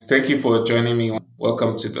Thank you for joining me.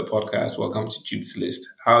 Welcome to the podcast. Welcome to Jude's List.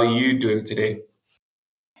 How are you doing today?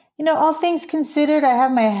 All things considered, I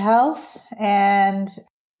have my health and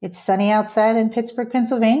it's sunny outside in Pittsburgh,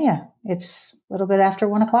 Pennsylvania. It's a little bit after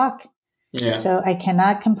 1:00. Yeah. So I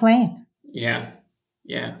cannot complain. Yeah.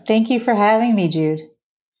 Thank you for having me, Jude.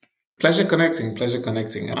 Pleasure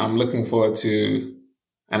connecting. I'm looking forward to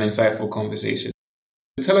an insightful conversation.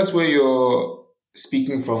 Tell us where you're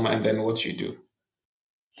speaking from and then what you do.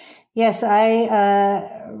 Yes,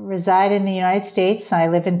 I reside in the United States. I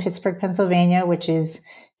live in Pittsburgh, Pennsylvania, which is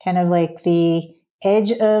kind of like the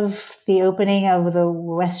edge of the opening of the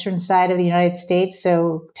western side of the United States.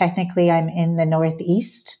 So technically I'm in the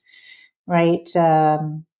Northeast, right?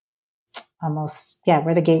 We're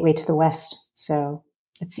the gateway to the West. So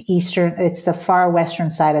it's the far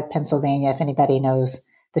western side of Pennsylvania, if anybody knows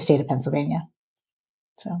the state of Pennsylvania.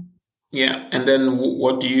 So. Yeah. And then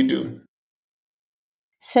what do you do?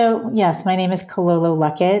 So yes, my name is Kilolo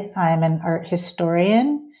Luckett. I'm an art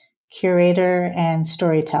historian, curator, and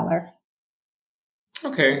storyteller.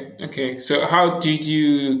 Okay. So how did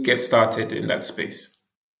you get started in that space?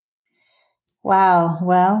 Wow.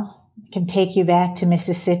 Well, I can take you back to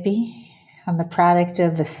Mississippi. I'm the product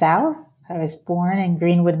of the South. I was born in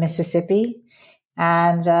Greenwood, Mississippi,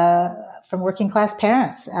 and from working class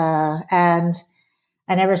parents. And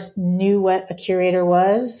I never knew what a curator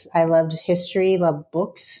was. I loved history, loved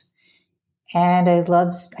books, and I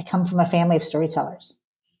come from a family of storytellers.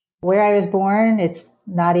 Where I was born, it's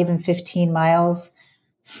not even 15 miles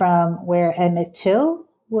from where Emmett Till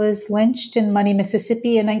was lynched in Money,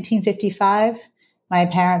 Mississippi in 1955. My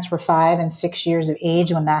parents were 5 and 6 years of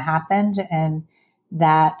age when that happened, and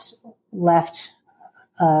that left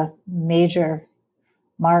a major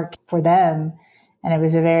mark for them, and it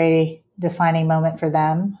was a very defining moment for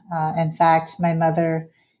them. In fact, my mother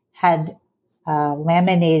had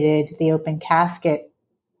laminated the open casket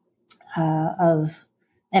of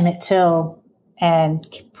Emmett Till and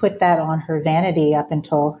put that on her vanity up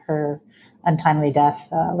until her untimely death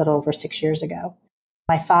a little over 6 years ago.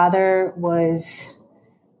 My father was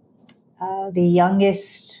the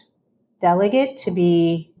youngest delegate to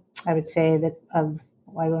be, I would say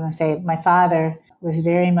my father was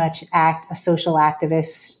very much a social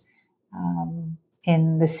activist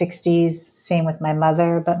in the 60s, same with my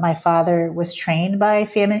mother, but my father was trained by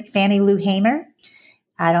Fannie Lou Hamer.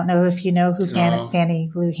 I don't know if you know who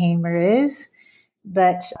Fannie Lou Hamer is,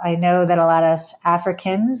 but I know that a lot of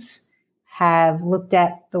Africans have looked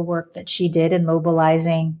at the work that she did in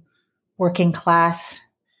mobilizing working class,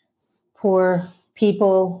 poor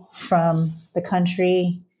people from the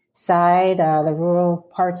countryside, the rural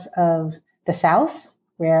parts of the South,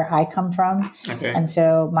 where I come from. Okay. And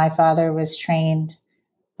so my father was trained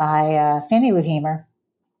by Fannie Lou Hamer.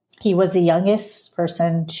 He was the youngest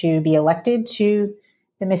person to be elected to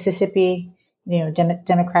the Mississippi,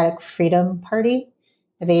 Democratic Freedom Party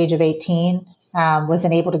at the age of 18.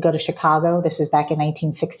 Wasn't able to go to Chicago. This was back in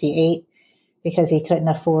 1968 because he couldn't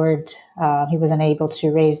afford, he wasn't able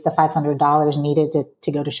to raise the $500 needed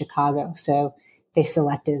to go to Chicago. So they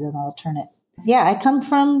selected an alternate. Yeah, I come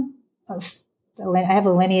from, I have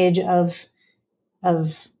a lineage of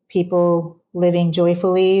people living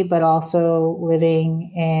joyfully, but also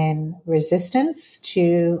living in resistance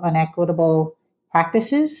to unequitable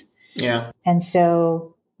practices. Yeah. And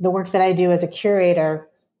so the work that I do as a curator,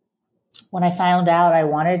 when I found out I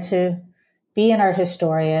wanted to be an art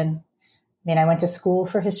historian, I went to school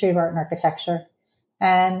for history of art and architecture,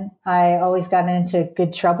 and I always got into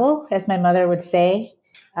good trouble, as my mother would say.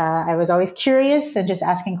 I was always curious and just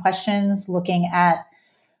asking questions, looking at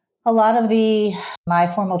a lot of my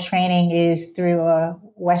formal training is through a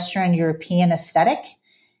Western European aesthetic.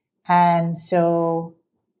 And so,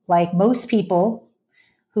 like most people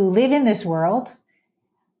who live in this world,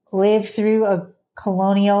 live through a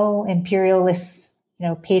colonial, imperialist,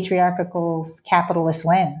 patriarchal, capitalist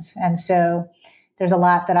lens. And so there's a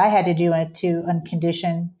lot that I had to do to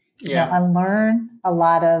uncondition, unlearn a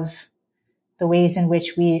lot of the ways in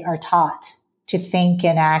which we are taught to think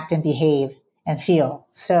and act and behave and feel.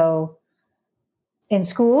 So in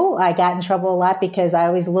school, I got in trouble a lot because I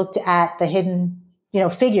always looked at the hidden,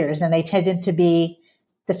 figures, and they tended to be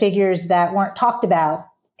the figures that weren't talked about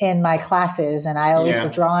in my classes. And I always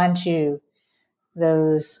was drawn to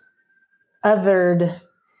those othered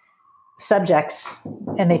subjects,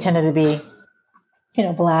 and they tended to be,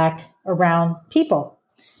 Black or brown people.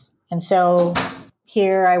 And so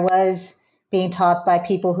here I was being taught by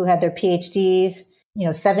people who had their PhDs,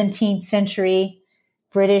 17th century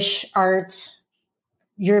British art,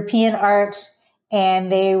 European art,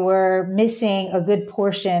 and they were missing a good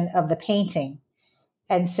portion of the painting.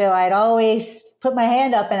 And so I'd always put my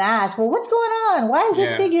hand up and ask, well, what's going on? Why is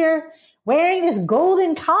this figure wearing this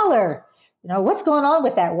golden collar? What's going on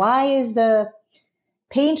with that? Why is the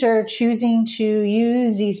painter choosing to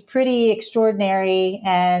use these pretty extraordinary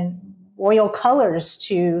and royal colors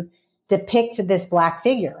to depict this Black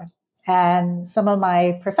figure? And some of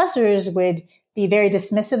my professors would be very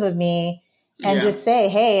dismissive of me and just say,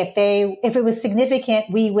 hey, if it was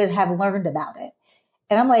significant, we would have learned about it.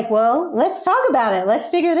 And I'm like, well, let's talk about it. Let's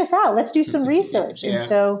figure this out. Let's do some research. And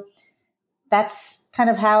so that's kind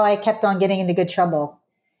of how I kept on getting into good trouble.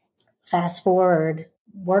 Fast forward,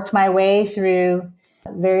 worked my way through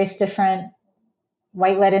various different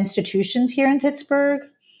white-led institutions here in Pittsburgh.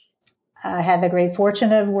 I had the great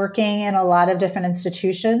fortune of working in a lot of different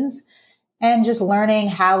institutions and just learning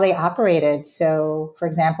how they operated. So, for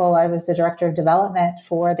example, I was the director of development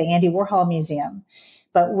for the Andy Warhol Museum,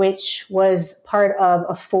 but which was part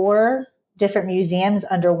of 4 different museums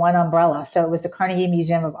under one umbrella. So it was the Carnegie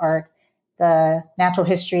Museum of Art, the Natural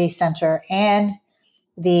History Center, and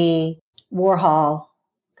the Warhol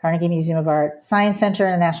Carnegie Museum of Art, Science Center,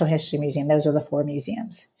 and the Natural History Museum. Those are the 4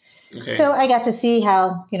 museums. Okay. So I got to see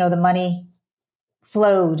how, the money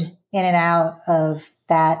flowed in and out of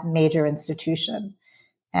that major institution.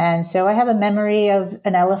 And so I have a memory of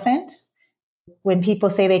an elephant. When people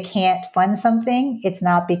say they can't fund something, it's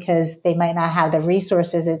not because they might not have the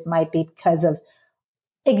resources. It might be because of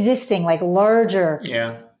existing larger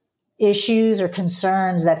issues or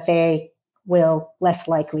concerns that they will less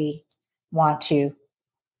likely want to,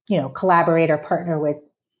 collaborate or partner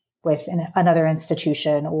with another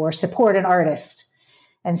institution or support an artist.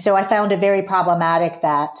 And so I found it very problematic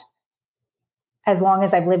that as long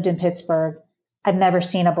as I've lived in Pittsburgh, I've never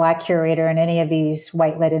seen a Black curator in any of these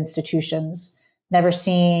white-led institutions, never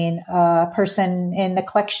seen a person in the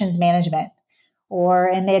collections management or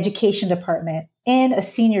in the education department in a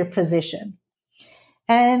senior position.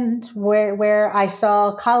 And where I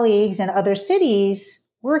saw colleagues in other cities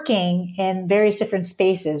working in various different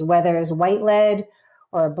spaces, whether it's white-led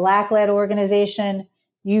or a Black-led organization,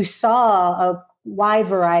 you saw a wide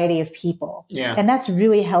variety of people. Yeah. And that's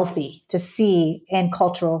really healthy to see in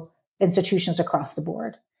cultural institutions across the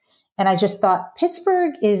board. And I just thought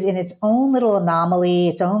Pittsburgh is in its own little anomaly,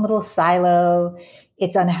 its own little silo.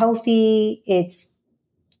 It's unhealthy. It's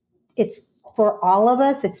for all of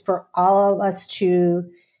us. It's for all of us to,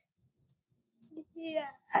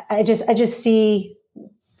 I just see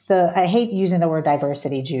I hate using the word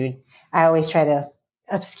diversity, Jude. I always try to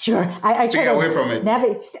obscure. I stay away from it.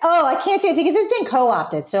 I can't say it because it's been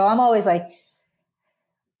co-opted. So I'm always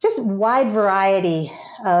just wide variety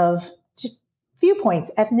of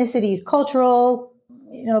viewpoints, ethnicities, cultural,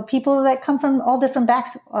 people that come from all different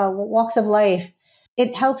walks of life.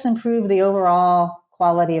 It helps improve the overall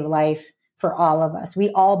quality of life for all of us. We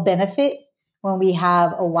all benefit when we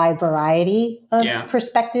have a wide variety of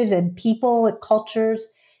perspectives and people, cultures,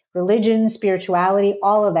 religions, spirituality,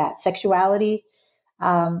 all of that, sexuality.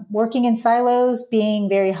 Working in silos, being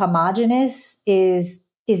very homogenous is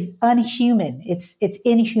unhuman. It's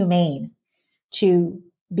inhumane to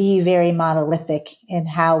be very monolithic in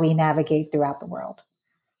how we navigate throughout the world.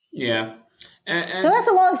 Yeah. So that's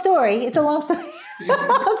a long story. It's a long story.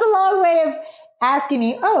 It's a long way of asking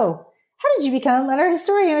me, how did you become an art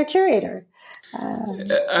historian or curator?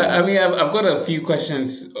 I've got a few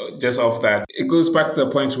questions just off that. It goes back to the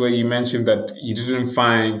point where you mentioned that you didn't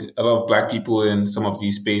find a lot of Black people in some of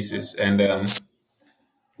these spaces. And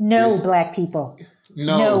No black people.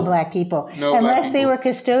 Unless they were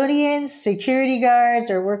custodians, security guards,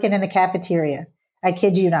 or working in the cafeteria. I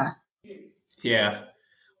kid you not. Yeah.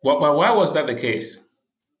 But why was that the case?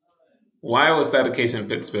 Why was that the case in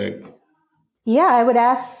Pittsburgh? Yeah, I would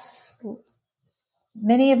ask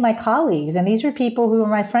many of my colleagues, and these were people who were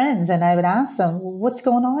my friends, and I would ask them, what's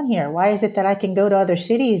going on here? Why is it that I can go to other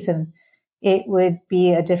cities and it would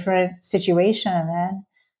be a different situation? And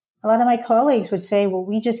a lot of my colleagues would say, well,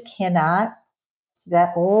 we just cannot,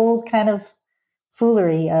 that old kind of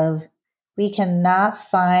foolery of we cannot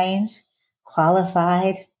find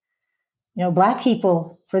qualified, Black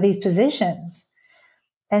people for these positions.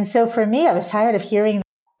 And so for me, I was tired of hearing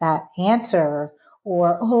that answer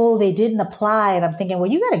or, they didn't apply. And I'm thinking, well,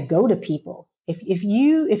 you got to go to people. If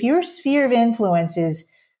your sphere of influence is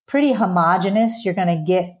pretty homogenous, you're going to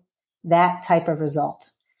get that type of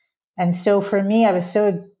result. And so for me, I was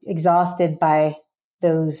so exhausted by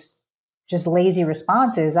those just lazy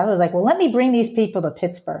responses. I was like, well, let me bring these people to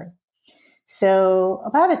Pittsburgh. So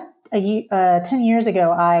about 10 years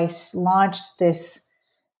ago, I launched this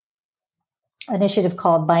initiative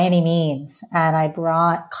called By Any Means. And I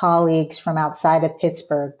brought colleagues from outside of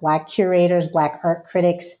Pittsburgh, Black curators, Black art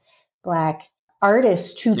critics, Black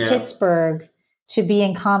artists to Pittsburgh to be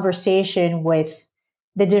in conversation with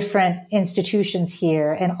the different institutions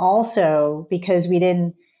here. And also because we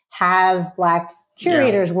didn't have Black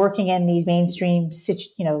curators working in these mainstream,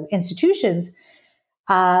 institutions,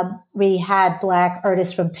 we had Black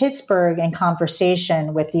artists from Pittsburgh in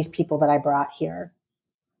conversation with these people that I brought here.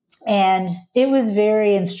 And it was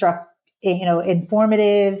very informative,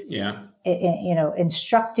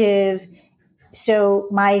 instructive. So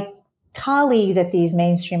my colleagues at these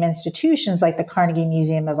mainstream institutions like the Carnegie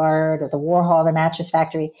Museum of Art or the Warhol, the Mattress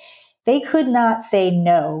Factory, they could not say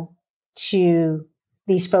no to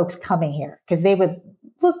these folks coming here because they would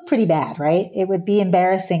look pretty bad, right? It would be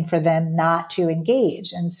embarrassing for them not to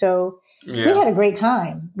engage. And so we had a great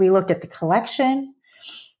time. We looked at the collection,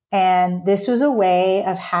 and this was a way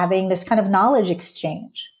of having this kind of knowledge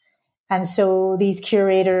exchange. And so these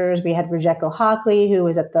curators, we had Rijeko Hockley, who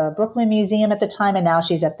was at the Brooklyn Museum at the time, and now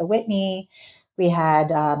she's at the Whitney. We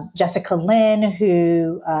had Jessica Lynn,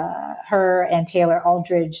 who her and Taylor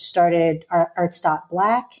Aldridge started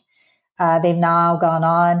Arts.Black. They've now gone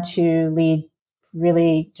on to lead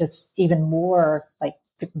really just even more like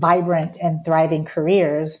vibrant and thriving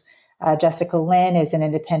careers. Jessica Lynn is an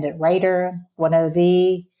independent writer, one of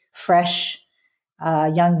the fresh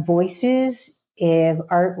young voices of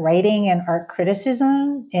art writing and art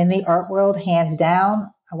criticism in the art world, hands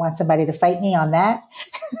down. I want somebody to fight me on that.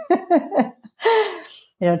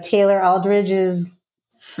 Taylor Aldridge is,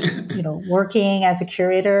 working as a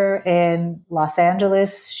curator in Los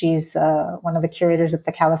Angeles. She's one of the curators at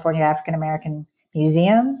the California African American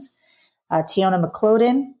Museums. Tiona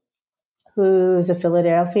McClodden, who's a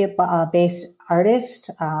Philadelphia-based artist,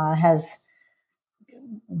 has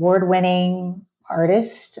award-winning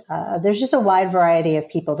artist. There's just a wide variety of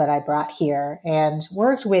people that I brought here and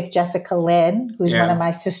worked with Jessica Lynn, who's one of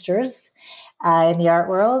my sisters in the art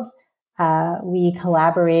world. We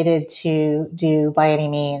collaborated to do By Any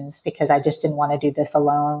Means because I just didn't want to do this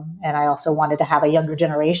alone. And I also wanted to have a younger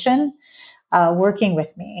generation working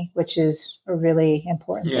with me, which is a really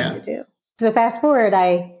important thing to do. So fast forward,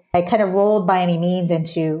 I kind of rolled By Any Means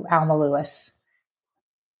into Alma Lewis.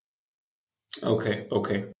 Okay.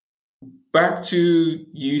 Back to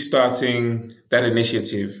you starting that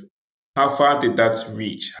initiative. How far did that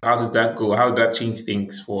reach? How did that go? How did that change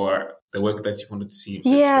things for the work that you wanted to see?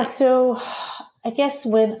 Yeah, so I guess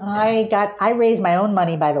when I raised my own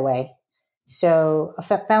money, by the way. So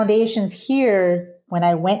foundations here, when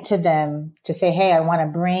I went to them to say, hey, I want to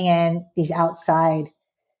bring in these outside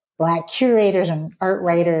Black curators and art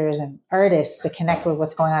writers and artists to connect with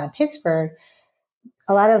what's going on in Pittsburgh,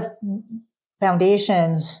 a lot of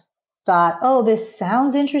foundations thought, oh, this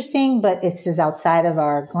sounds interesting, but it's outside of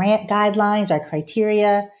our grant guidelines, our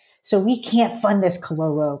criteria. So we can't fund this,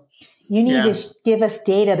 Kilolo. You need to give us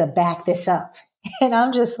data to back this up. And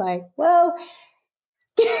I'm just like, well,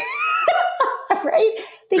 right?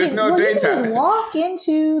 There's no data. You just walk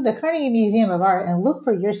into the Carnegie Museum of Art and look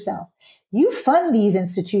for yourself. You fund these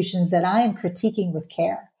institutions that I am critiquing with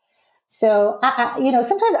care. So,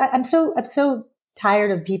 sometimes I'm so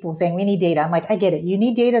tired of people saying we need data. I'm like, I get it. You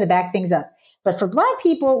need data to back things up. But for Black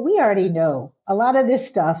people, we already know a lot of this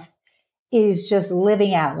stuff is just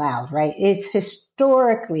living out loud, right? It's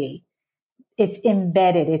historically, it's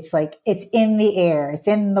embedded. It's like, it's in the air. It's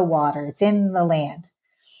in the water. It's in the land.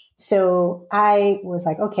 So I was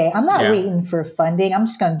like, okay, I'm not waiting for funding. I'm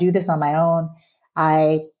just going to do this on my own.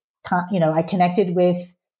 I connected with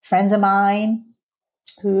friends of mine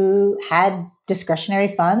who had discretionary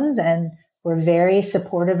funds and were very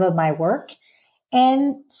supportive of my work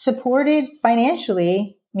and supported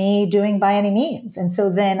financially me doing By Any Means. And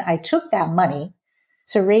so then I took that money.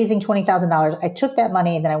 So raising $20,000, I took that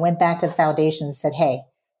money and then I went back to the foundations and said, hey,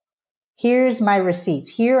 here's my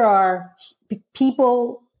receipts.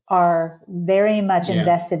 People are very much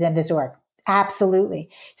invested in this work. Absolutely.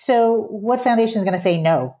 So what foundation is going to say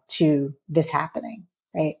no to this happening?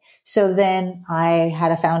 Right. So then I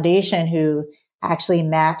had a foundation who actually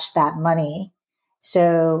matched that money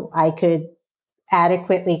so I could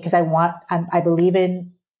adequately, because I believe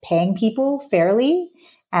in paying people fairly.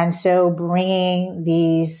 And so bringing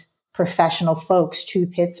these professional folks to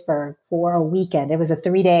Pittsburgh for a weekend, it was a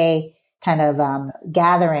 3-day kind of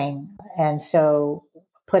gathering. And so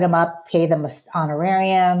put them up, pay them an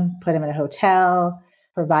honorarium, put them in a hotel,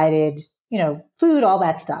 provided, food, all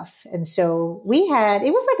that stuff. And so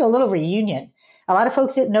it was like a little reunion. A lot of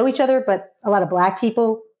folks didn't know each other, but a lot of Black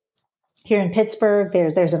people here in Pittsburgh,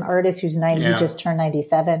 there's an artist who just turned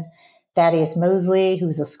 97. Thaddeus Mosley,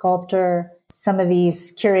 who's a sculptor. Some of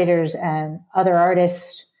these curators and other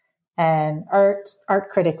artists and art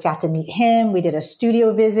critics got to meet him. We did a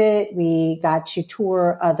studio visit. We got to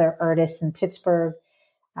tour other artists in Pittsburgh,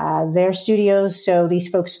 their studios. So these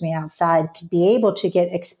folks from the outside could be able to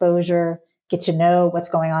get exposure, get to know what's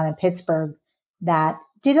going on in Pittsburgh, that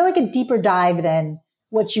did like a deeper dive than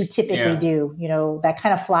what you typically do. You know, that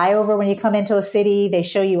kind of flyover when you come into a city, they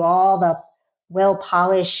show you all the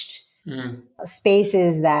well-polished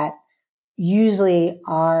spaces that usually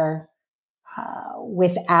are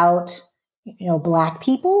without, Black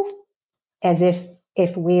people, as if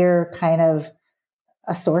we're kind of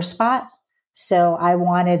a sore spot. So I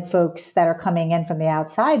wanted folks that are coming in from the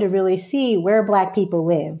outside to really see where Black people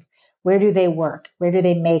live. Where do they work? Where do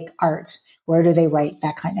they make art? Where do they write?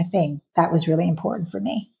 That kind of thing. That was really important for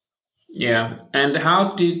me. Yeah. And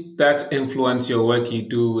how did that influence your work you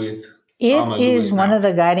do with Alma It is Lewis one now? of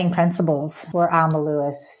the guiding principles for Alma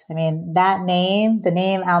Lewis. I mean, that name, the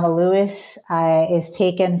name Alma Lewis, is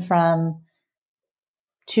taken from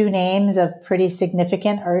two names of pretty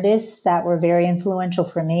significant artists that were very influential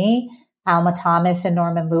for me, Alma Thomas and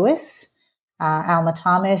Norman Lewis. Alma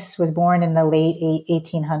Thomas was born in the late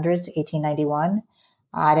 1800s, 1891.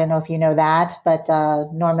 I don't know if you know that, but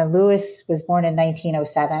Norman Lewis was born in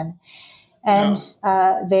 1907. And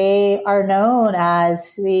they are known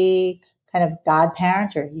as the kind of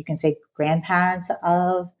godparents, or you can say grandparents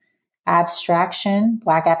of abstraction,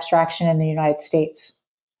 Black abstraction in the United States.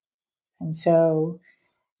 And so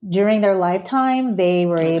during their lifetime, they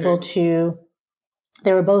were able to,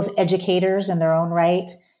 they were both educators in their own right,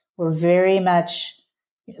 were very much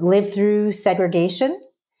lived through segregation.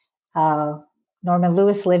 Norman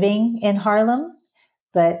Lewis living in Harlem,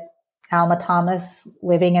 but Alma Thomas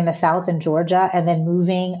living in the South in Georgia, and then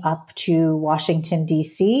moving up to Washington,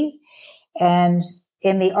 D.C. And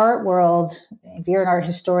in the art world, if you're an art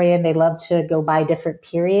historian, they love to go by different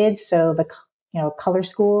periods. So the, color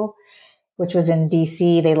school, which was in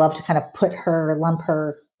DC, they love to kind of lump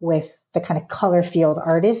her with the kind of color field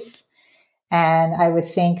artists. And I would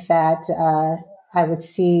think that, I would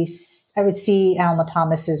see Alma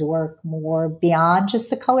Thomas's work more beyond just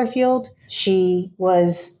the color field. She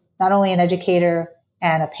was not only an educator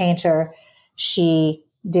and a painter, she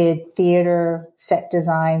did theater, set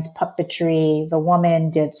designs, puppetry. The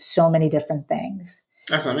woman did so many different things.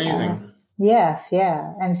 That's amazing. Yes,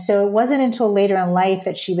 yeah. And so it wasn't until later in life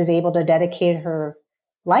that she was able to dedicate her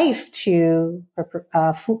life to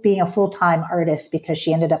being a full-time artist, because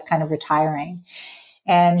she ended up kind of retiring.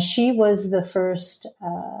 And she was the first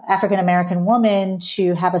African-American woman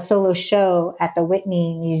to have a solo show at the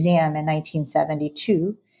Whitney Museum in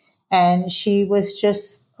 1972. And she was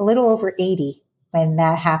just a little over 80 when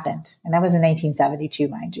that happened. And that was in 1972,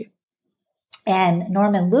 mind you. And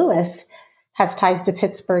Norman Lewis has ties to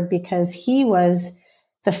Pittsburgh because he was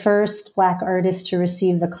the first Black artist to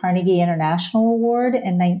receive the Carnegie International Award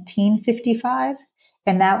in 1955.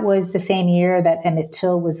 And that was the same year that Emmett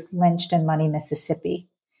Till was lynched in Money, Mississippi.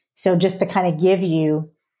 So just to kind of give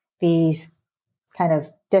you these kind of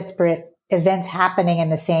disparate events happening in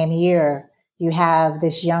the same year, you have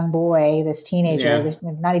this young boy, this teenager,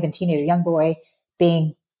 not even teenager, young boy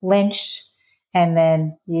being lynched. And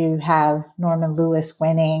then you have Norman Lewis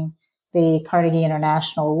winning the Carnegie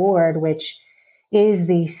International Award, which is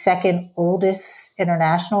the second oldest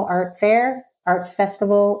international art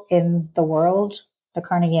festival in the world. The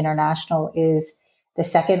Carnegie International is the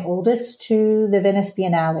second oldest to the Venice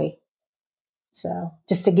Biennale. So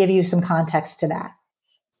just to give you some context to that.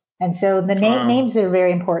 And so the names are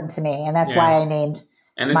very important to me. And that's why I named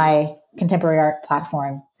my contemporary art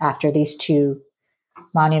platform after these two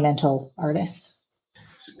monumental artists.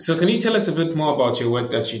 So can you tell us a bit more about your work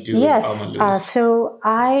that you do with Alma Lewis? So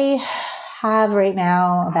I have right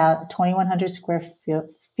now about 2,100 square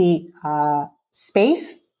feet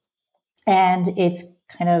space. And it's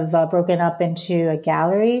kind of broken up into a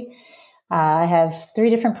gallery. I have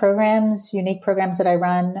 3 different programs, unique programs that I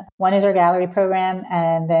run. One is our gallery program,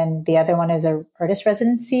 and then the other one is our artist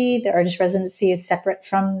residency. The artist residency is separate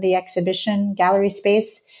from the exhibition gallery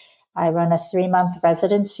space. I run a 3-month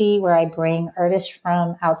residency where I bring artists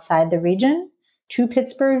from outside the region to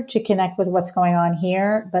Pittsburgh to connect with what's going on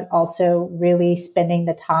here, but also really spending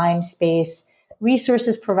the time, space,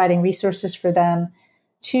 resources, providing resources for them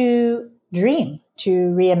to dream, to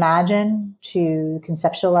reimagine, to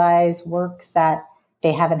conceptualize works that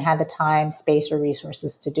they haven't had the time, space, or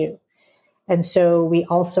resources to do. And so we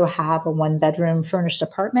also have a 1-bedroom furnished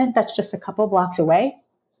apartment that's just a couple blocks away.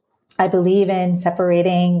 I believe in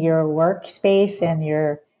separating your workspace and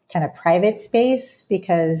your kind of private space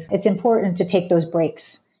because it's important to take those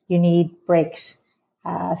breaks. you need breaks.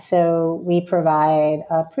 So we provide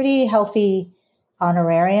a pretty healthy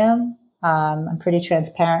honorarium. I'm pretty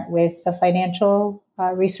transparent with the financial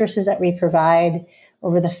resources that we provide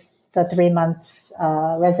over the 3 months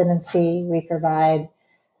residency. We provide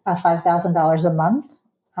 $5,000 a month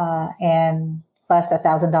and plus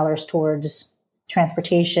 $1,000 towards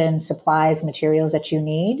transportation, supplies, materials that you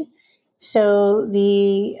need. So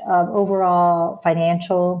the overall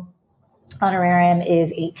financial honorarium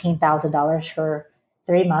is $18,000 for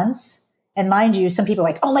 3 months. And mind you, some people are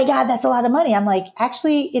like, oh my God, that's a lot of money. I'm like,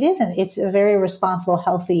 actually, it isn't. It's a very responsible,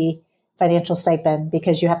 healthy financial stipend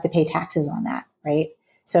because you have to pay taxes on that, right?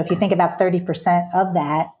 So if you think about 30% of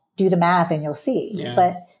that, do the math and you'll see. Yeah.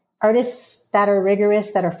 But artists that are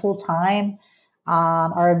rigorous, that are full-time,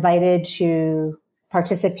 are invited to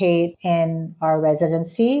participate in our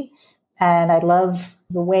residency. And I love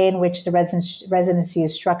the way in which the residency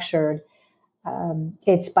is structured.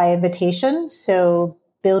 It's by invitation. So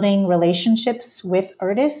building relationships with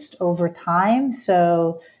artists over time.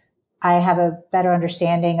 So I have a better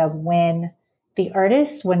understanding of when the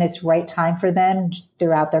artists, when it's right time for them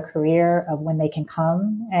throughout their career, of when they can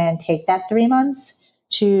come and take that 3 months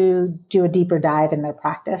to do a deeper dive in their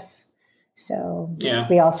practice. So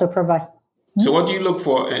we also provide. So what do you look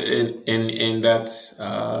for in that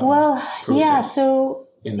process? So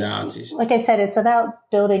in the artist, like I said, it's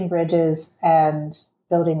about building bridges and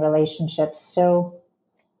building relationships. So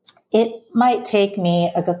it might take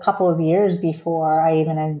me a couple of years before I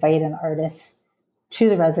even invite an artist to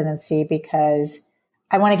the residency because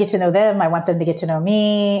I want to get to know them. I want them to get to know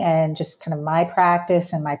me and just kind of my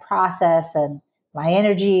practice and my process and my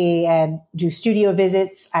energy and do studio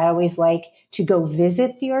visits. I always like to go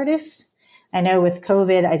visit the artist. I know with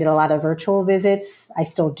COVID, I did a lot of virtual visits. I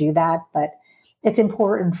still do that, but it's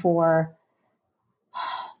important for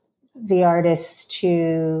the artists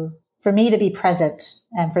for me to be present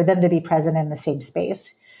and for them to be present in the same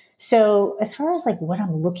space. So as far as like what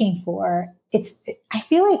I'm looking for, I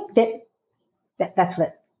feel like that's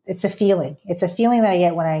what it's a feeling. It's a feeling that I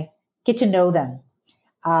get when I get to know them.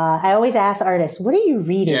 I always ask artists, what are you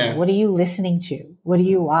reading? Yeah. What are you listening to? What are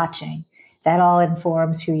you watching? That all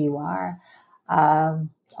informs who you are.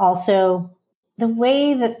 Also, the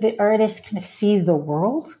way that the artist kind of sees the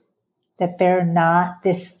world, that they're not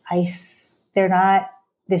this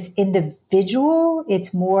individual.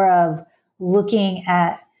 It's more of looking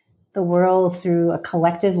at the world through a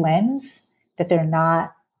collective lens, that they're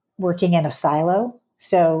not working in a silo.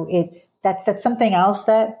 So that's something else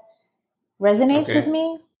that resonates with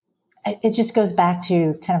me. It just goes back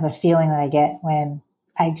to kind of a feeling that I get when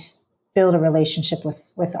I build a relationship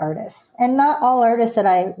with artists. And not all artists that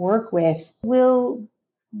I work with will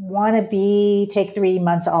want to take 3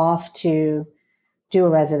 months off to do a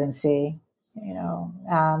residency,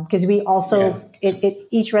 because we also,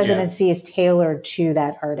 each residency is tailored to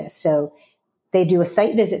that artist. So they do a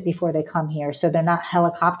site visit before they come here. So they're not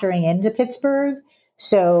helicoptering into Pittsburgh.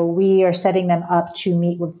 So we are setting them up to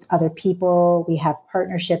meet with other people. We have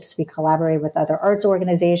partnerships. We collaborate with other arts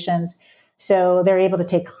organizations. So they're able to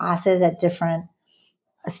take classes at different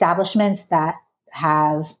establishments that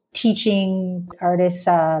have teaching artists,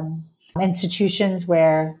 institutions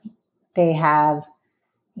where they have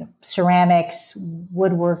ceramics,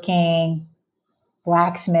 woodworking,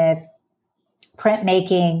 blacksmith,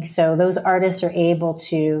 printmaking. So those artists are able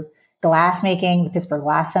to glassmaking. The Pittsburgh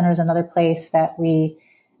Glass Center is another place that we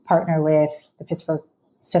partner with. The Pittsburgh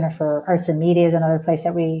Center for Arts and Media is another place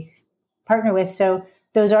that we partner with. So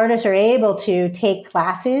those artists are able to take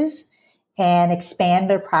classes and expand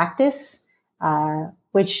their practice,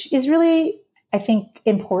 which is really, I think,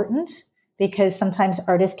 important because sometimes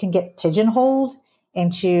artists can get pigeonholed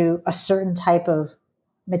into a certain type of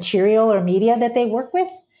material or media that they work with.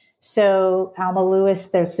 So Alma Lewis,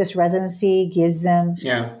 there's this residency gives them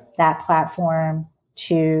that platform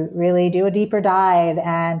to really do a deeper dive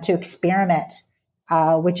and to experiment,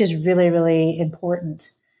 which is really, really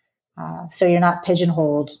important. So you're not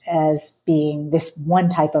pigeonholed as being this one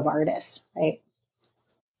type of artist, right?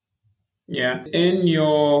 Yeah. In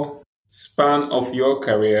your span of your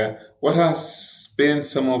career, what has been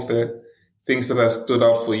some of the things that have stood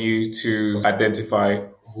out for you to identify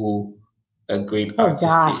who a great artist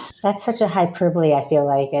is? That's such a hyperbole. I feel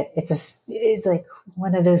like it's like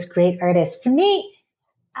one of those great artists. For me,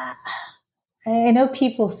 I know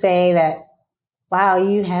people say that, wow,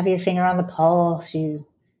 you have your finger on the pulse.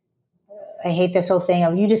 I hate this whole thing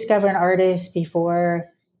of you discover an artist before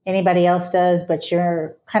anybody else does, but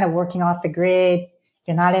you're kind of working off the grid.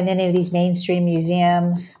 You're not in any of these mainstream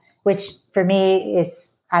museums, which for me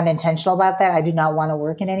I'm intentional about that. I do not want to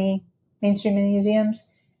work in any mainstream museums.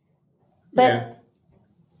 But Yeah.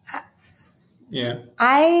 Yeah.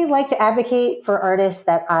 I like to advocate for artists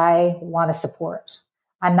that I want to support.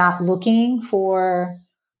 I'm not looking for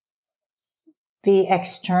the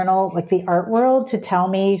external, like the art world, to tell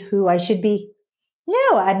me who I should be.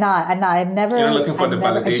 No, I'm not. You're not looking for the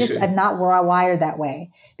I'm validation. not wired that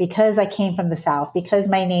way because I came from the South, because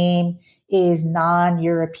my name is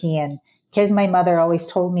non-European, because my mother always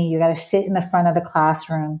told me you got to sit in the front of the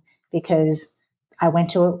classroom because I went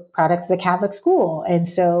to a product of the Catholic school. And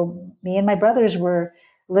so me and my brothers were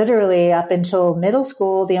literally up until middle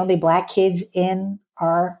school, the only Black kids in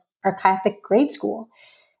our Catholic grade school.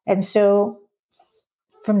 And so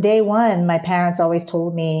from day one, my parents always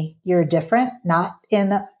told me, you're different, not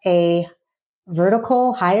in a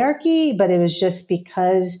vertical hierarchy, but it was just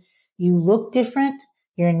because you look different,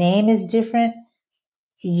 your name is different,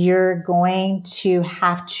 you're going to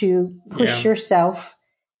have to push Yeah. yourself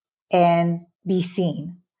and be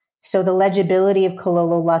seen. So the legibility of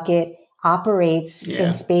Kilolo Luckett operates in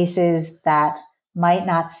Yeah. spaces that might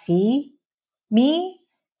not see me.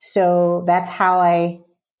 So that's how I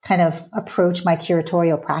kind of approach my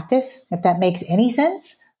curatorial practice, if that makes any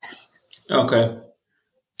sense. Okay.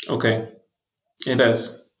 Okay. It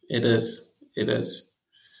does. It does. It does.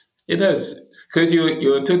 It does. Because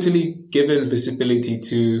you're totally giving visibility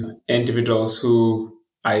to individuals who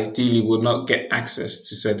ideally would not get access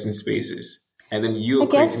to certain spaces. And then I you're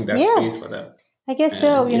creating guess, that yeah, space for them. I guess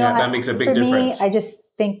so. And yeah, that makes a big For me, I difference. just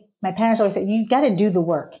think my parents always say, you got to do the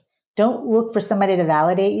work. Don't look for somebody to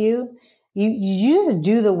validate you. You just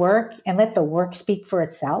do the work and let the work speak for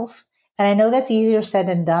itself. And I know that's easier said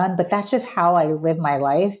than done, but that's just how I live my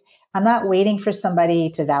life. I'm not waiting for somebody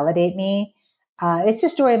to validate me. It's the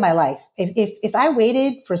story of my life. If I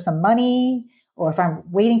waited for some money, or if I'm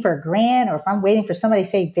waiting for a grant, or if I'm waiting for somebody to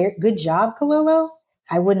say, very good job, Kilolo,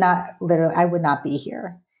 I would not be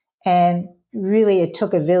here. And really, it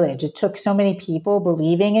took a village. It took so many people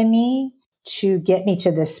believing in me to get me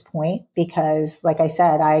to this point, because like I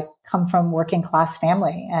said, I come from working class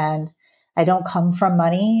family and I don't come from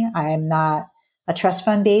money. I'm not a trust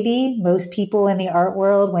fund baby. Most people in the art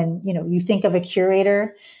world, when, you think of a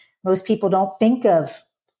curator, most people don't think of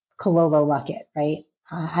Kilolo Luckett, right?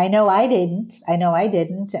 I know I didn't.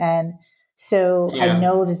 And so I Yeah.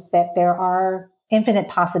 know that there are infinite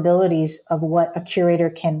possibilities of what a curator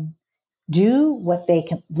can do, what they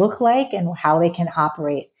can look like, and how they can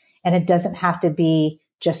operate. And it doesn't have to be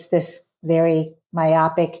just this very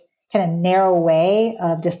myopic, kind of narrow way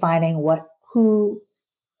of defining who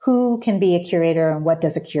can be a curator and what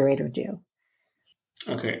does a curator do.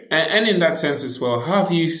 Okay. And in that sense as well, how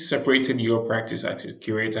have you separated your practice as a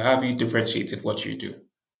curator? How have you differentiated what you do?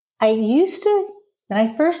 I used to, when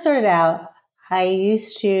I first started out,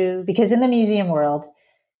 because in the museum world,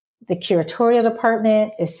 the curatorial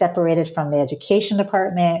department is separated from the education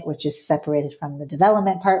department, which is separated from the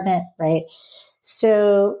development department, right?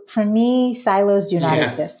 So for me, silos do not Yeah.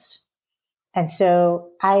 exist. And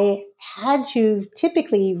so I had to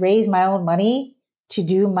typically raise my own money to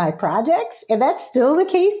do my projects. And that's still the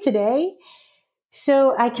case today.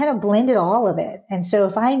 So I kind of blended all of it. And so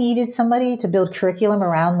if I needed somebody to build curriculum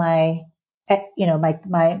around my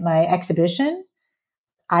exhibition,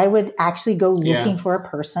 I would actually go looking Yeah. for a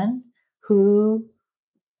person who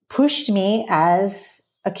pushed me as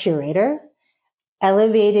a curator,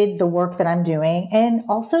 elevated the work that I'm doing, and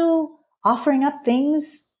also offering up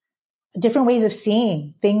things, different ways of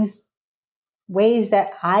seeing things, ways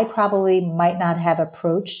that I probably might not have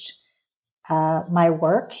approached my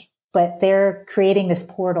work, but they're creating this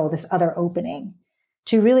portal, this other opening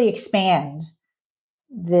to really expand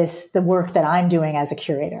the work that I'm doing as a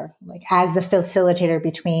curator, like as the facilitator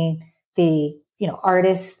between the,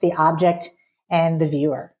 artist, the object, and the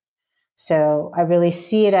viewer. So I really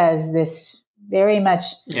see it as this very much,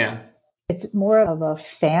 Yeah. it's more of a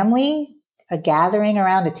family, a gathering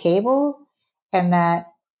around a table, and that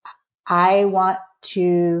I want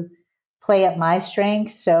to play up my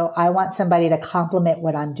strengths. So I want somebody to complement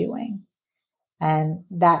what I'm doing. And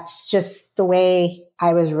that's just the way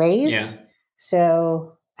I was Yeah. raised.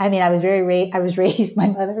 So, I mean, I was raised, my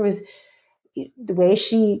mother was, the way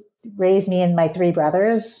she raised me and my three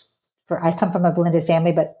brothers. I come from a blended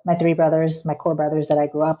family, but my three brothers, my core brothers that I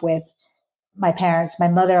grew up with, my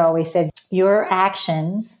mother always said, your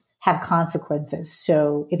actions have consequences.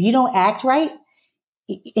 So if you don't act right,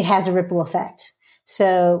 it has a ripple effect.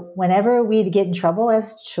 So whenever we'd get in trouble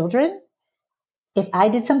as children, if I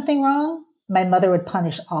did something wrong, my mother would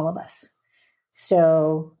punish all of us.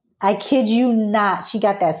 So I kid you not, she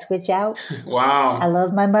got that switch out. I Wow.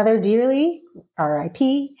 love my mother dearly,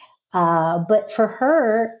 RIP. But for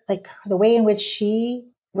her, like the way in which she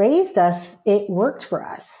raised us, it worked for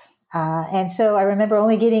us. And so I remember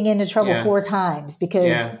only getting into trouble 4 times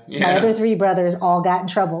because my other 3 brothers all got in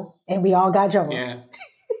trouble and we all got in trouble. Yeah.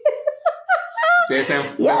 There's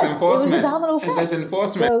enforcement. It was a domino effect. And there's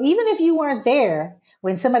enforcement. So even if you weren't there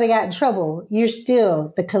when somebody got in trouble, you're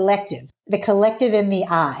still the collective in the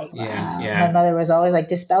I. My mother was always like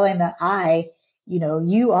dispelling the I,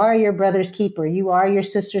 you are your brother's keeper. You are your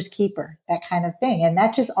sister's keeper, that kind of thing. And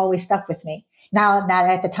that just always stuck with me. Now, not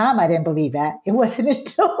at the time, I didn't believe that. It wasn't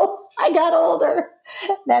until I got older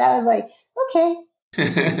that I was like, okay,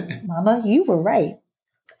 Mama, you were right.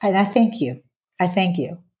 And I thank you.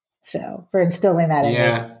 So for instilling that in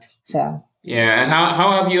me. So. Yeah. And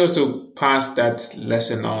how have you also passed that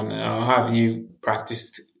lesson on? How have you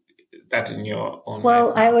practiced that in your own life?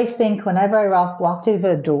 Well, I always think whenever I walk through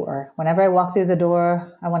the door, I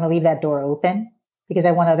want to leave that door open because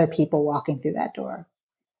I want other people walking through that door.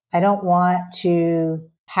 I don't want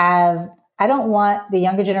the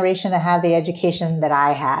younger generation to have the education that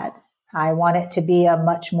I had. I want it to be a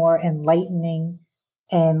much more enlightening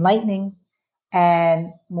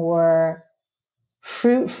and more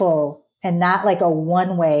fruitful and not like a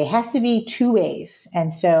one way. It has to be 2 ways.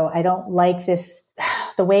 And so I don't like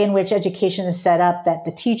the way in which education is set up, that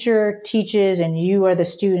the teacher teaches and you are the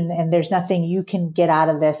student and there's nothing you can get out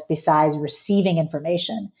of this besides receiving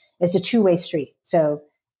information. It's a 2-way street. So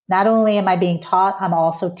not only am I being taught, I'm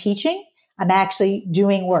also teaching. I'm actually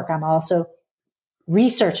doing work. I'm also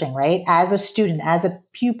researching, right? As a student, as a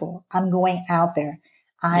pupil, I'm going out there.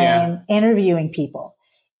 I am interviewing people.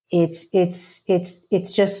 It's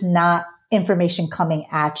just not information coming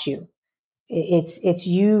at you. It's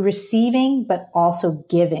you receiving, but also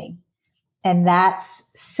giving. And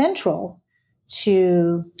that's central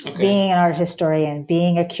to being an art historian,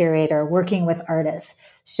 being a curator, working with artists.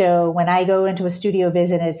 So when I go into a studio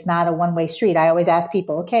visit, it's not a one-way street. I always ask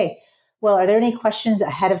people, okay, well, are there any questions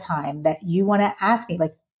ahead of time that you want to ask me?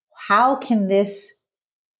 Like, how can this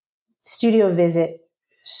studio visit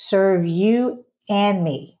serve you and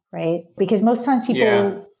me, right? Because most times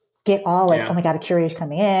people get all like, oh my God, a curator's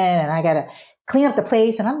coming in and I got to clean up the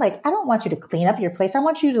place. And I'm like, I don't want you to clean up your place. I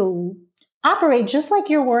want you to operate just like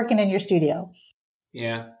you're working in your studio.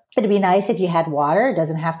 Yeah. It'd be nice if you had water. It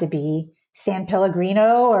doesn't have to be San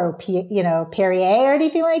Pellegrino or, Perrier or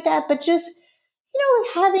anything like that, but just,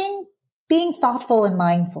 being thoughtful and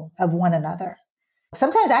mindful of one another.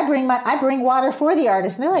 Sometimes I bring water for the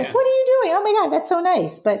artist and they're like, what are you doing? Oh my God, that's so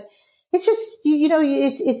nice. But it's just,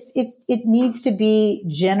 it needs to be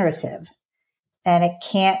generative and it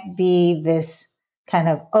can't be this kind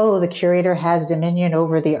of, the curator has dominion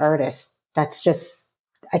over the artist. That's just,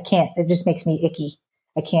 it just makes me icky.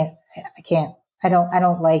 I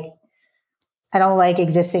don't like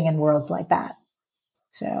existing in worlds like that.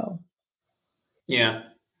 So. Yeah.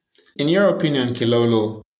 In your opinion,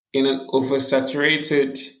 Kilolo, in an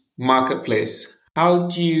oversaturated marketplace, how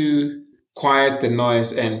do you quiet the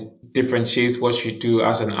noise and differentiate what you do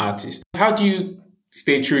as an artist? How do you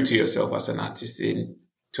stay true to yourself as an artist in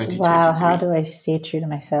 2023? Wow, how do I stay true to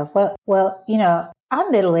myself? Well,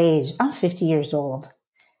 I'm middle-aged. I'm 50 years old.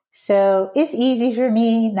 So it's easy for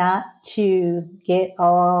me not to get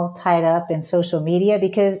all tied up in social media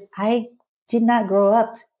because I did not grow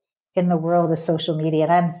up in the world of social media.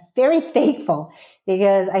 And I'm very thankful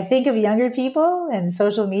because I think of younger people and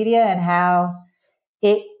social media and how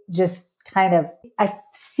it just I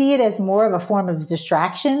see it as more of a form of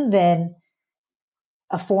distraction than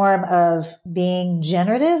a form of being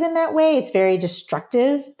generative in that way. It's very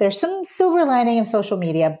destructive. There's some silver lining in social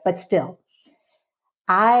media, but still,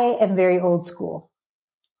 I am very old school.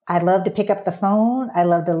 I love to pick up the phone. I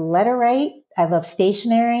love to letter write. I love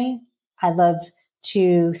stationery. I love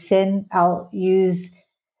to I'll use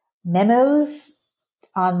memos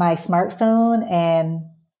on my smartphone and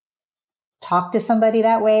talk to somebody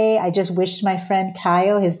that way. I just wished my friend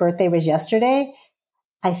Kyle, his birthday was yesterday.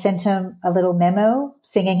 I sent him a little memo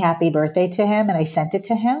singing happy birthday to him and I sent it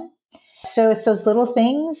to him. So it's those little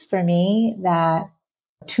things for me that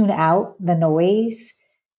tune out the noise,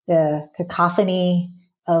 the cacophony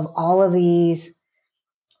of all of these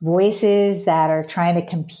voices that are trying to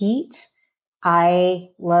compete. I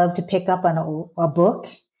love to pick up a book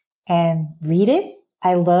and read it.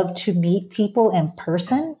 I love to meet people in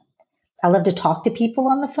person. I love to talk to people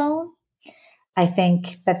on the phone. I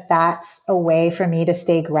think that that's a way for me to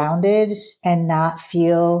stay grounded and not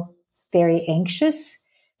feel very anxious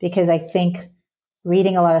because I think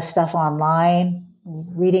reading a lot of stuff online,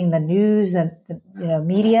 reading the news and,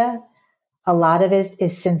 media, a lot of it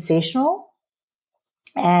is sensational.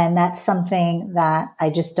 And that's something that I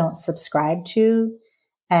just don't subscribe to.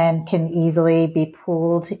 and can easily be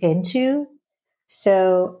pulled into.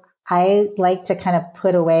 So I like to kind of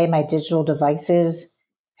put away my digital devices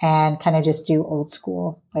and kind of just do old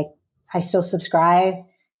school. Like I still subscribe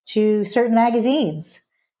to certain magazines.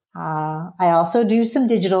 I also do some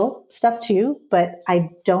digital stuff too, but I'm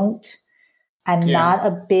not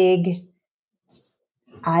a big,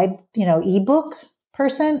 ebook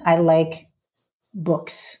person. I like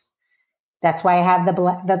books. That's why I have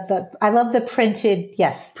I love the printed,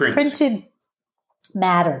 printed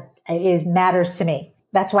matters to me.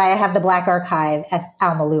 That's why I have the Black Archive at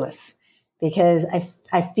Alma Lewis, because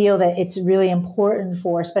I feel that it's really important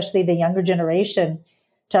for especially the younger generation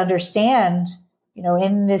to understand,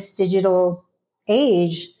 in this digital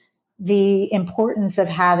age, the importance of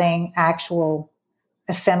having actual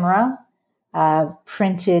ephemera,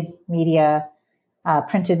 printed media,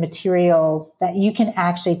 printed material that you can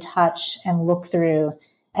actually touch and look through,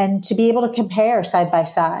 and to be able to compare side by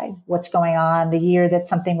side what's going on. The year that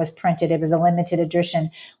something was printed, it was a limited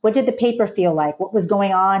edition. What did the paper feel like? What was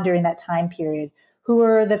going on during that time period? Who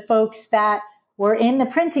are the folks that were in the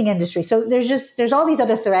printing industry? So there's all these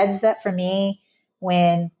other threads that for me,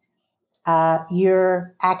 when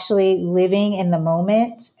you're actually living in the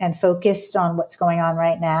moment and focused on what's going on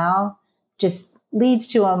right now, just leads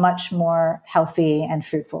to a much more healthy and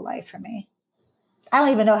fruitful life for me. I don't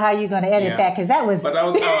even know how you're going to edit that, because that was... But I'll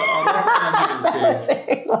also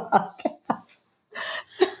very long.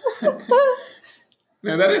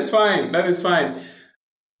 No, that is fine. That is fine.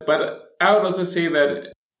 But I would also say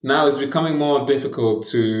that now it's becoming more difficult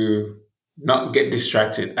to not get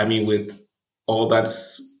distracted. I mean, with all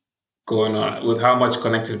that's going on, with how much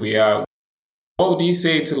connected we are. What would you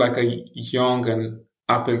say to like a young and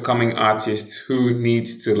up-and-coming artist who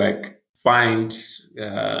needs to find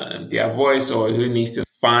their voice, or who needs to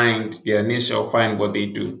find their niche or find what they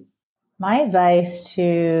do? My advice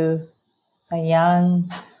to a young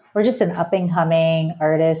or just an up-and-coming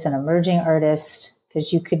artist, an emerging artist,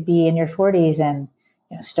 because you could be in your 40s and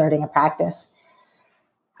starting a practice,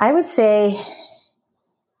 I would say,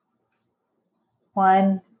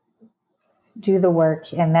 one, do the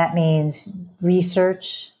work. And that means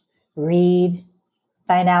research, read,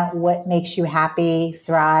 find out what makes you happy,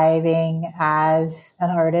 thriving as an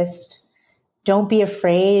artist. Don't be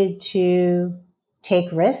afraid to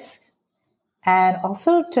take risks, and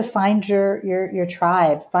also to find your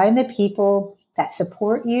tribe. Find the people that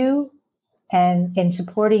support you, and in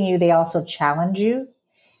supporting you, they also challenge you.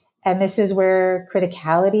 And this is where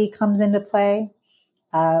criticality comes into play.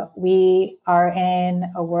 We are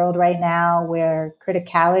in a world right now where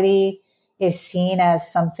criticality is seen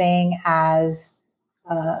as something as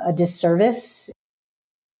a disservice.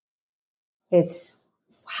 It's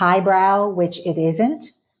highbrow, which it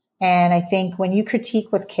isn't. And I think when you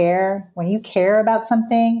critique with care, when you care about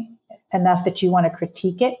something enough that you want to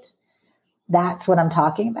critique it, that's what I'm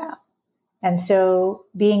talking about. And so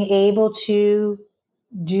being able to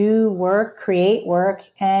do work, create work,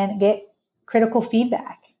 and get critical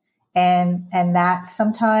feedback. And that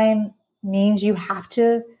sometimes means you have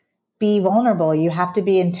to be vulnerable. You have to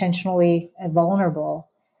be intentionally vulnerable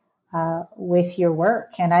with your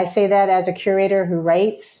work. And I say that as a curator who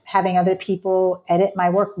writes, having other people edit my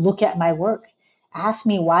work, look at my work, ask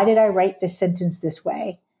me, why did I write this sentence this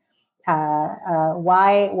way?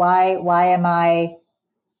 Why am I,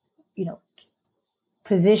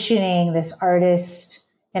 positioning this artist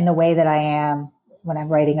in the way that I am when I'm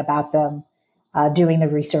writing about them, doing the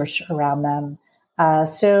research around them.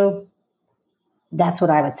 So that's what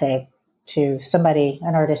I would say to somebody,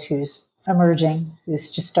 an artist who's emerging,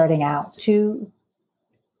 who's just starting out, to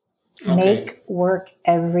make work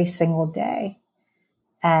every single day.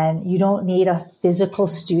 And you don't need a physical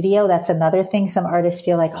studio. That's another thing. Some artists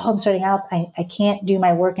feel like, I'm starting out. I can't do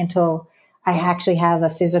my work until I actually have a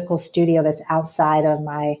physical studio that's outside of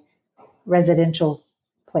my residential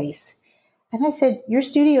place. And I said, your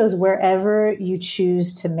studio is wherever you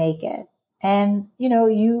choose to make it. And,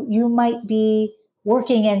 you might be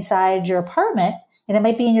working inside your apartment, and it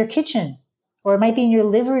might be in your kitchen, or it might be in your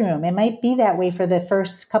living room. It might be that way for the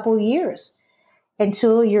first couple of years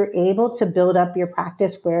until you're able to build up your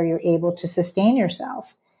practice where you're able to sustain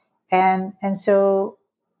yourself. And so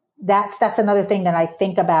that's another thing that I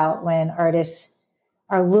think about when artists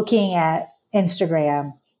are looking at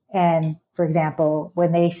Instagram. And for example,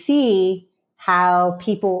 when they see how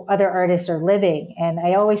other artists are living, and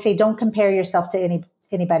I always say, don't compare yourself to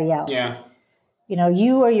anybody else. Yeah.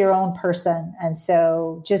 You are your own person. And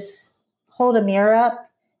so just hold a mirror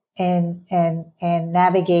up and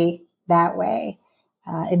navigate that way.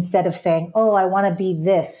 Instead of saying, I want to be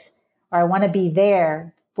this, or I want to be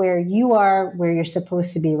there, where you are, where you're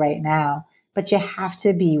supposed to be right now, but you have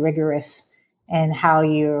to be rigorous in how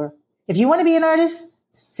if you want to be an artist,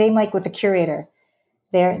 same like with the curator,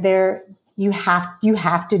 you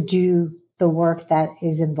have to do the work that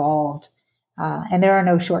is involved. And there are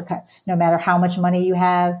no shortcuts. No matter how much money you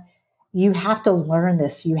have to learn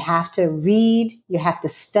this. You have to read, you have to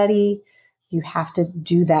study, you have to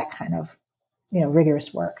do that kind of,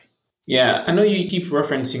 rigorous work. Yeah, I know you keep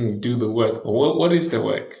referencing do the work, but what is the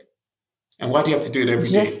work? And why do you have to do it every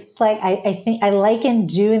day? Just like I think I liken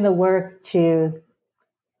doing the work to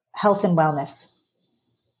health and wellness,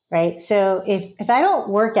 right? So if I don't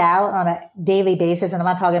work out on a daily basis, and I'm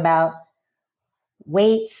not talking about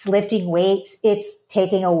weights, lifting weights, it's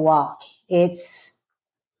taking a walk. It's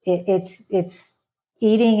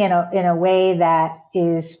eating in a way that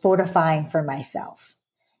is fortifying for myself.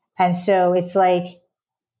 And so it's like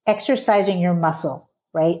exercising your muscle,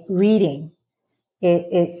 right? Reading.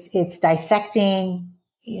 It's dissecting,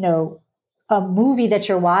 a movie that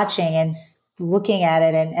you're watching and looking at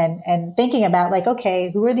it and thinking about like,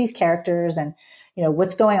 okay, who are these characters and,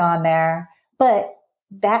 what's going on there? But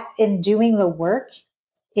that in doing the work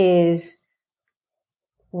is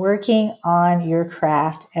working on your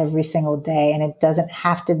craft every single day. And it doesn't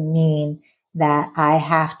have to mean that I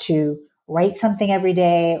have to write something every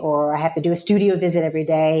day or I have to do a studio visit every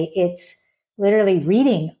day. It's literally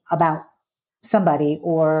reading about somebody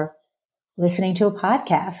or listening to a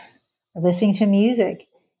podcast or listening to music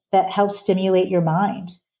that helps stimulate your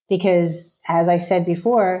mind. Because as I said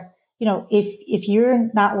before, if you're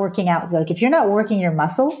not working out, like if you're not working your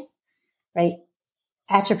muscle, right?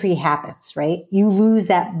 Atrophy happens, right? You lose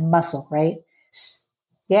that muscle, right?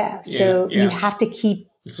 Yeah. So you have to keep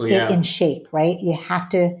it in shape, right? You have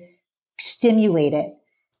to stimulate it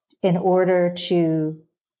in order to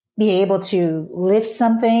be able to lift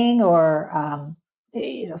something or,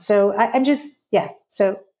 so I'm just,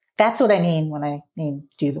 So that's what I mean when I mean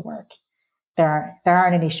do the work. There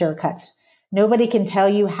aren't any shortcuts. Nobody can tell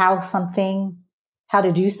you how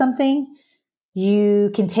to do something.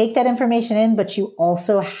 You can take that information in, but you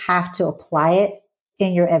also have to apply it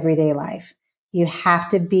in your everyday life. You have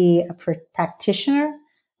to be a practitioner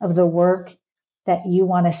of the work that you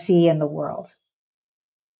want to see in the world.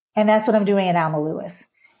 And that's what I'm doing at Alma Lewis.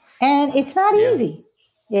 And it's not easy.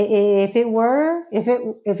 If it was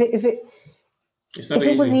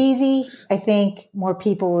easy, I think more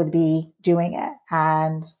people would be doing it.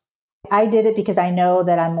 And I did it because I know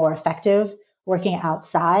that I'm more effective working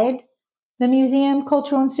outside the museum,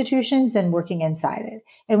 cultural institutions, than working inside it.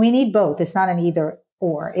 And we need both. It's not an either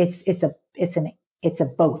or. It's a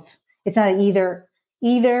both. It's not an either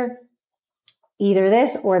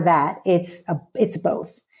this or that. It's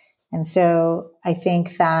both. And so I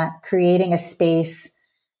think that creating a space,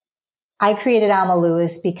 I created Alma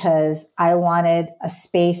Lewis because I wanted a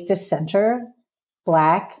space to center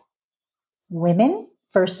Black women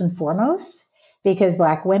first and foremost, because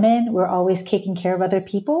Black women, we're always taking care of other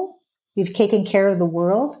people. We've taken care of the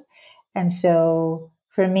world. And so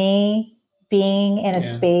for me, being in a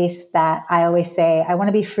space that I always say, I want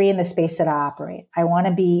to be free in the space that I operate. I want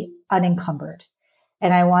to be unencumbered.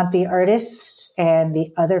 And I want the artists and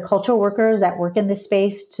the other cultural workers that work in this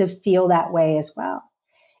space to feel that way as well.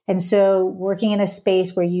 And so working in a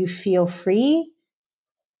space where you feel free,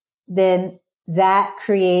 then that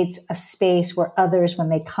creates a space where others, when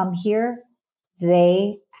they come here,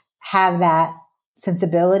 they have that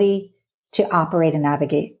sensibility to operate and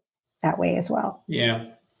navigate that way as well. Yeah.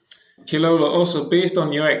 Kilolo, also based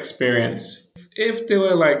on your experience, if there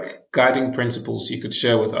were like guiding principles you could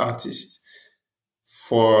share with artists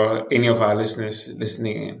for any of our listeners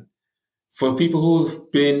listening in, for people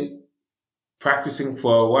who've been practicing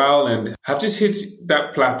for a while and have just hit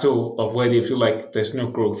that plateau of where they feel like there's no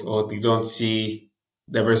growth or they don't see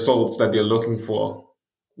the results that they're looking for,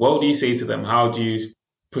 what do you say to them? How do you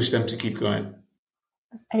push them to keep going?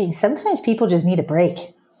 I mean, sometimes people just need a break.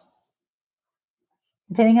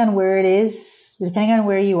 Depending on where it is, depending on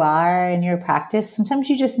where you are in your practice, sometimes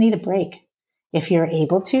you just need a break if you're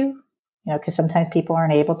able to, because sometimes people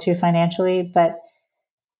aren't able to financially. But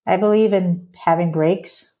I believe in having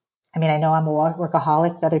breaks. I mean, I know I'm a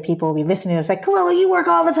workaholic. Other people will be listening. It's like, Kilolo, you work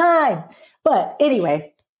all the time. But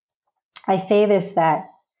anyway, I say this, that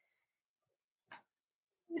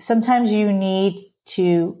sometimes you need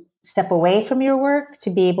to step away from your work to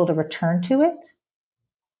be able to return to it.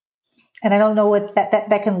 And I don't know what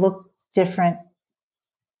that can look different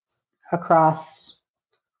for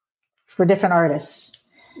different artists.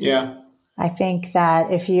 Yeah. I think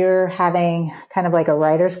that if you're having kind of like a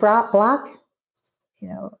writer's block,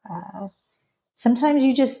 sometimes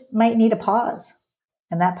you just might need a pause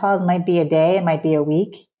And that pause might be a day, it might be a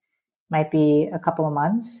week, might be a couple of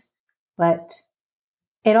months, but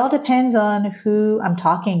it all depends on who I'm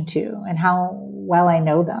talking to and how well I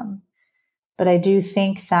know them. But I do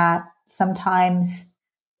think that sometimes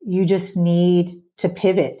you just need to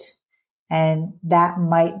pivot, and that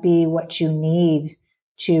might be what you need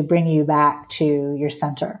to bring you back to your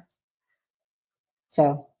center.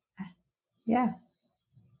 So, yeah.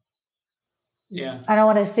 Yeah. I don't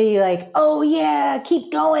want to say like, oh yeah,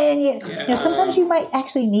 keep going. Sometimes you might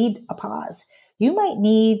actually need a pause. You might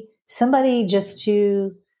need somebody just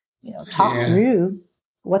to, talk through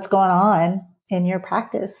what's going on in your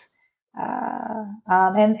practice.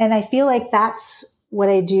 And I feel like that's what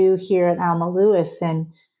I do here at Alma Lewis,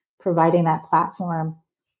 and providing that platform,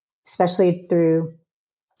 especially through,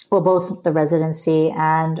 both the residency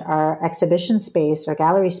and our exhibition space, our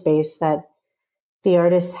gallery space, that the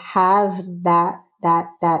artists have that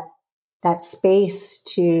space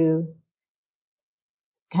to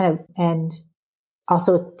kind of, and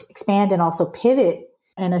also expand and also pivot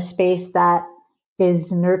in a space that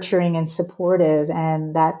is nurturing and supportive,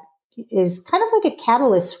 and that is kind of like a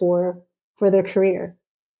catalyst for their career.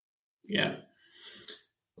 Yeah.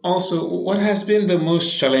 Also, what has been the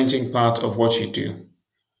most challenging part of what you do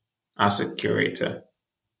as a curator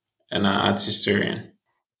and an art historian?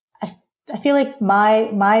 I feel like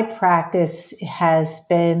my practice has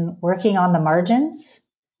been working on the margins.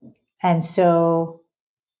 And so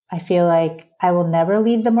I feel like I will never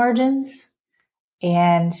leave the margins.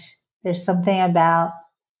 And there's something about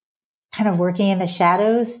kind of working in the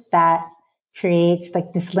shadows that creates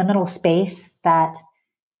like this liminal space that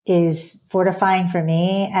is fortifying for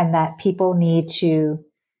me, and that people need to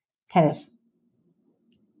kind of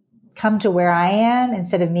come to where I am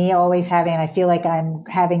instead of me always having, I feel like I'm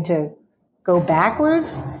having to go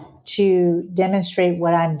backwards to demonstrate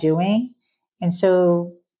what I'm doing. And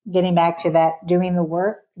so getting back to that, doing the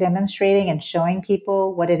work, demonstrating and showing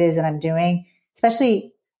people what it is that I'm doing,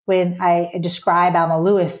 especially when I describe Alma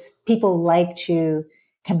Lewis, people like to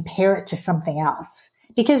compare it to something else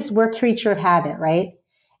because we're a creature of habit, right?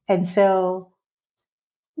 And so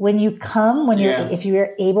when you come, if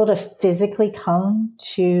you're able to physically come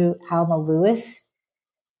to Alma Lewis,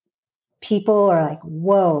 people are like,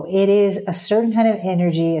 whoa, it is a certain kind of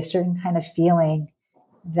energy, a certain kind of feeling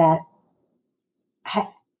that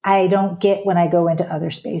I don't get when I go into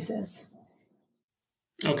other spaces.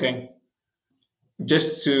 Okay.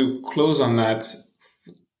 Just to close on that,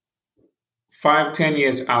 5, 10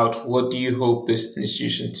 years out, what do you hope this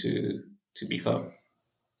institution to become?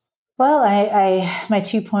 Well, my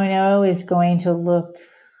 2.0 is going to look,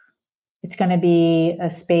 it's going to be a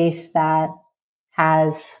space that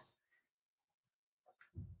has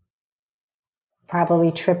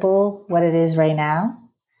probably triple what it is right now.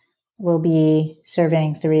 We'll be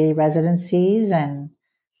serving 3 residencies and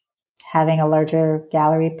having a larger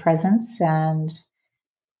gallery presence and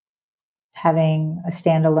having a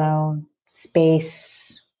standalone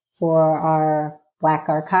space for our Black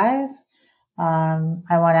archive.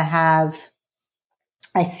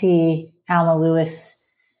 I see Alma Lewis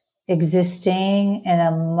existing in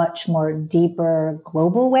a much more deeper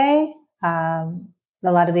global way. A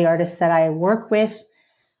lot of the artists that I work with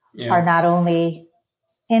are not only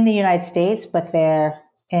in the United States, but they're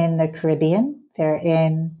in the Caribbean, they're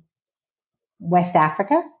in West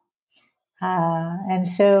Africa. And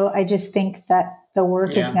so I just think that the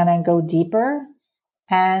work is going to go deeper,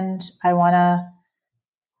 and I want to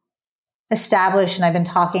establish, and I've been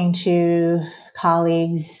talking to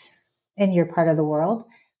colleagues in your part of the world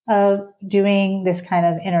of doing this kind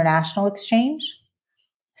of international exchange.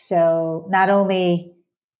 So not only,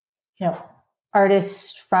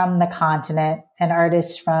 artists from the continent and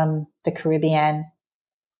artists from the Caribbean,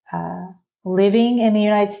 living in the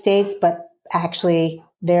United States, but actually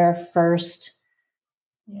their first,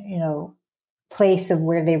 place of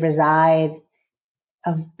where they reside,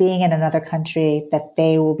 of being in another country, that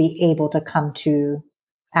they will be able to come to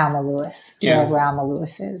Alma Lewis, wherever Alma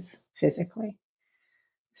Lewis is physically.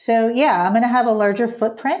 So I'm going to have a larger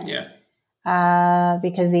footprint,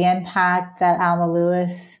 because the impact that Alma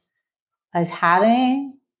Lewis is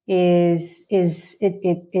having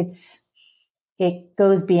it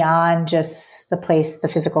goes beyond just the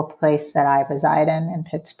physical place that I reside in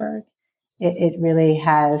Pittsburgh. It really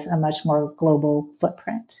has a much more global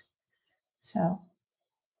footprint. So,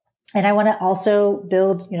 and I want to also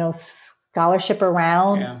build, scholarship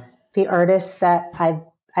around the artists that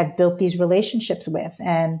I've built these relationships with,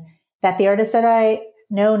 and that the artists that I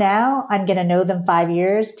know now, I'm going to know them 5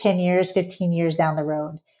 years, 10 years, 15 years down the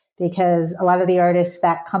road. Because a lot of the artists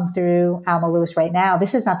that come through Alma Lewis right now,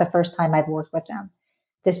 this is not the first time I've worked with them.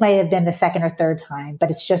 This might have been the second or third time,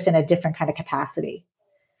 but it's just in a different kind of capacity.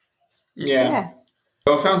 Yeah.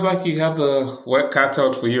 Well, sounds like you have the work cut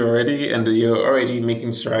out for you already, and you're already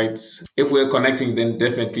making strides. If we're connecting, then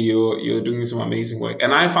definitely you're doing some amazing work.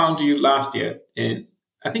 And I found you last year,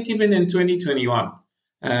 I think even in 2021.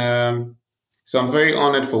 So I'm very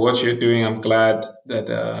honored for what you're doing. I'm glad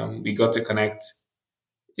that we got to connect.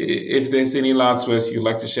 If there's any last words you'd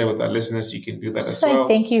like to share with our listeners, you can do that as well.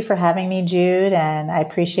 Thank you for having me, Jude, and I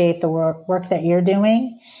appreciate the work that you're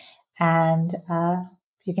doing. And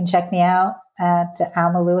you can check me out at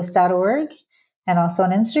almalewis.org and also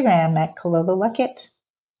on Instagram at Kilolo Luckett.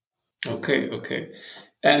 Okay.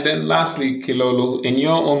 And then lastly, Kilolo, in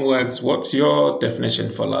your own words, what's your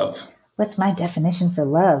definition for love? What's my definition for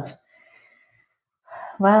love?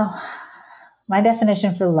 Well, my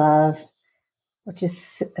definition for love, which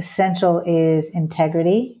is essential, is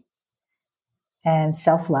integrity and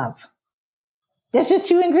self-love. There's just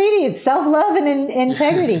two ingredients, self-love and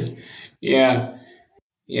integrity. Yeah.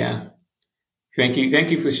 Thank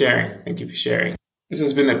you for sharing. This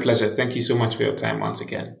has been a pleasure. Thank you so much for your time once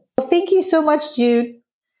again. Well, thank you so much, Jude.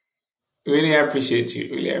 Really appreciate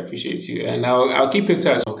you. And I'll keep in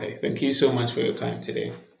touch. Okay. Thank you so much for your time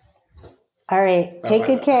today. All right. Take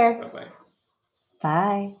good care. Bye-bye.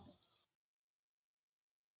 Bye.